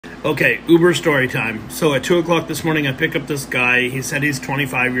Okay, Uber story time. So at 2 o'clock this morning, I pick up this guy. He said he's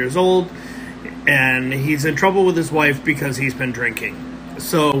 25 years old, and he's in trouble with his wife because he's been drinking.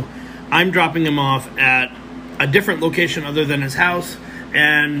 So I'm dropping him off at a different location other than his house,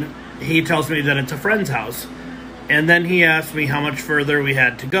 and he tells me that it's a friend's house. And then he asked me how much further we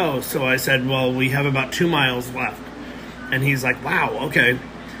had to go. So I said, well, we have about 2 miles left. And he's like, wow, okay.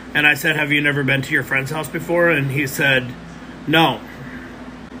 And I said, have you never been to your friend's house before? And he said, no.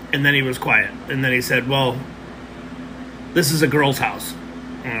 And then he was quiet. And then he said, well, this is a girl's house.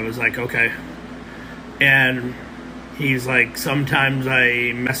 And I was like, okay. And he's like, sometimes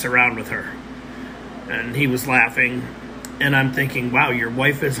I mess around with her. And he was laughing. And I'm thinking, wow, your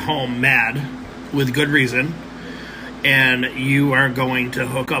wife is home mad with good reason. And you are going to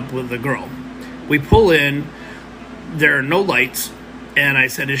hook up with the girl. We pull in. There are no lights. And I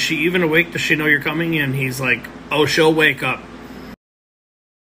said, is she even awake? Does she know you're coming? And he's like, oh, she'll wake up.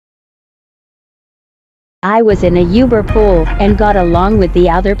 I was in a Uber pool and got along with the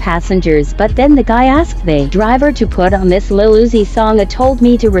other passengers, but then the guy asked the driver to put on this Lil Uzi song. It told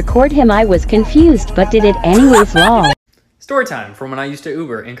me to record him. I was confused, but did it anyways. Lol. Story time from when I used to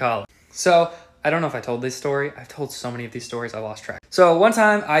Uber in college. So, I don't know if I told this story. I've told so many of these stories, I lost track. So, one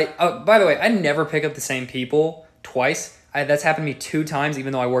time, by the way, I never pick up the same people twice. That's happened to me 2 times,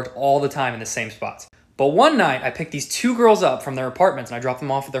 even though I worked all the time in the same spots. But one night, I picked these 2 girls up from their apartments, and I dropped them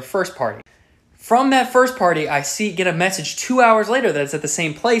off at their first party. From that first party, I get a message 2 hours later that it's at the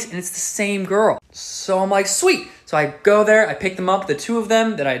same place, and it's the same girl. So I'm like, sweet. So I go there, I pick them up. The 2 of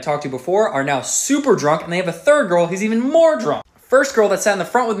them that I had talked to before are now super drunk, and they have a third girl who's even more drunk. First girl that sat in the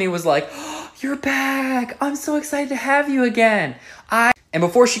front with me was like, oh, you're back. I'm so excited to have you again. And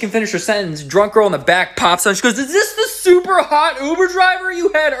before she can finish her sentence, drunk girl in the back pops on. She goes, is this the super hot Uber driver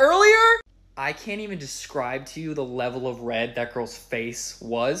you had earlier? I can't even describe to you the level of red that girl's face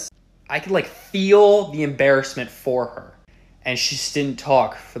was. I could like feel the embarrassment for her. And she just didn't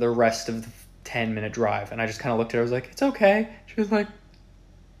talk for the rest of the 10-minute drive. And I just kind of looked at her, I was like, it's okay. She was like,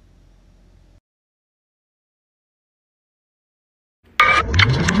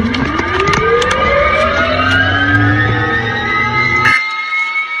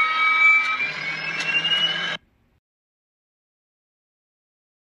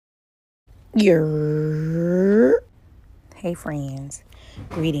 Hey friends,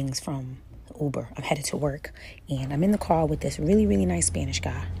 greetings from Uber. I'm headed to work and I'm in the car with this really nice Spanish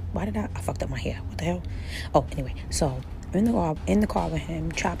guy. Why did I fucked up my hair? What the hell? Oh, anyway, so I'm in the car with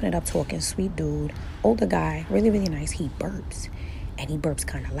him, chopping it up, talking, sweet dude, older guy, really nice. He burps, and he burps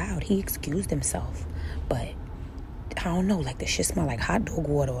kind of loud. He excused himself, but I don't know, like the shit smelled like hot dog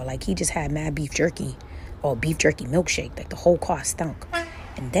water, or like he just had mad beef jerky or beef jerky milkshake. Like the whole car stunk.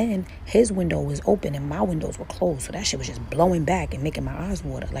 And then his window was open and my windows were closed. So that shit was just blowing back and making my eyes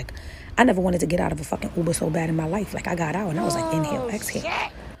water. Like, I never wanted to get out of a fucking Uber so bad in my life. Like, I got out and I was like, inhale, exhale.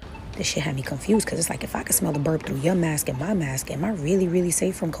 This shit had me confused because it's like, if I could smell the burp through your mask and my mask, am I really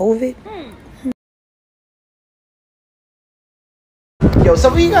safe from COVID? Yo,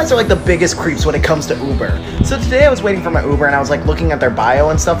 some of you guys are like the biggest creeps when it comes to Uber. So today I was waiting for my Uber and I was like looking at their bio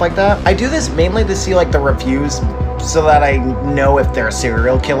and stuff like that. I do this mainly to see like the reviews so that I know if they're a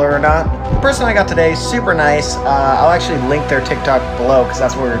serial killer or not. The person I got today, super nice. I'll actually link their TikTok below because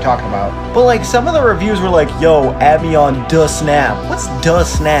that's what we were talking about. But like some of the reviews were like, yo, add me on Duh Snap. What's Duh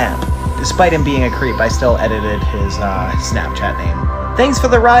Snap? Despite him being a creep, I still edited his Snapchat name. Thanks for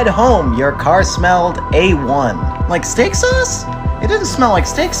the ride home. Your car smelled A1. Like steak sauce? It didn't smell like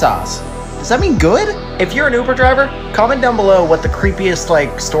steak sauce. Does that mean good? If you're an Uber driver, comment down below what the creepiest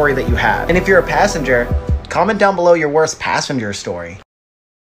like story that you have. And if you're a passenger, comment down below your worst passenger story.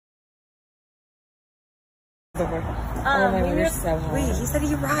 Wait, he said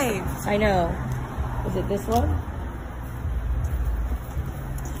he arrived. I know. Is it this one?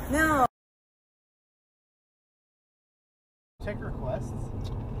 No. Check requests.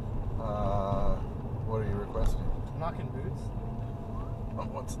 What are you requesting? Knocking Boots.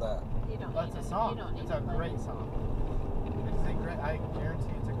 What's that? You don't That's need a song. You don't need It's a great song. It's a great. I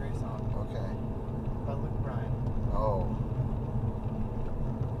guarantee it's a great song. Okay. By Luke Bryan. Oh.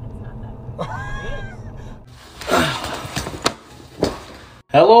 It's not that.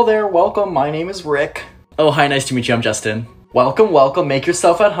 hello there, welcome, my name is Rick. Oh, hi, nice to meet you, I'm Justin. Welcome, make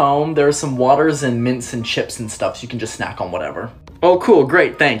yourself at home. There are some waters and mints and chips and stuff, so you can just snack on whatever. Oh, cool,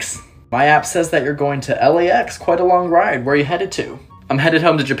 great, thanks. My app says that you're going to LAX, quite a long ride. Where are you headed to? I'm headed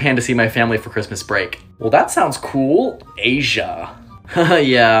home to Japan to see my family for Christmas break. Well, that sounds cool. Asia.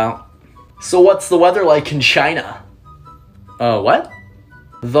 Yeah. So what's the weather like in China? What?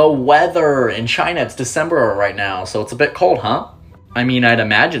 The weather in China, it's December right now, so it's a bit cold, huh? I mean, I'd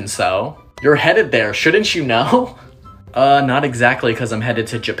imagine so. You're headed there, shouldn't you know? Not exactly, because I'm headed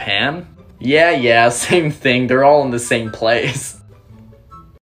to Japan. Yeah, same thing. They're all in the same place.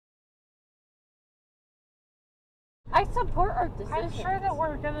 I support our decision. I'm sure that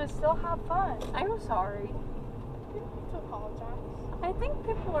we're gonna still have fun. I'm sorry. You don't need to apologize. I think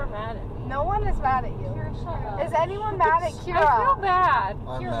people are mad at me. No one is mad at you. Kira, shut up. Is anyone mad at Kira? I feel bad.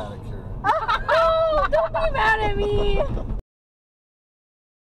 I'm mad at Kira. Oh, don't be mad at me.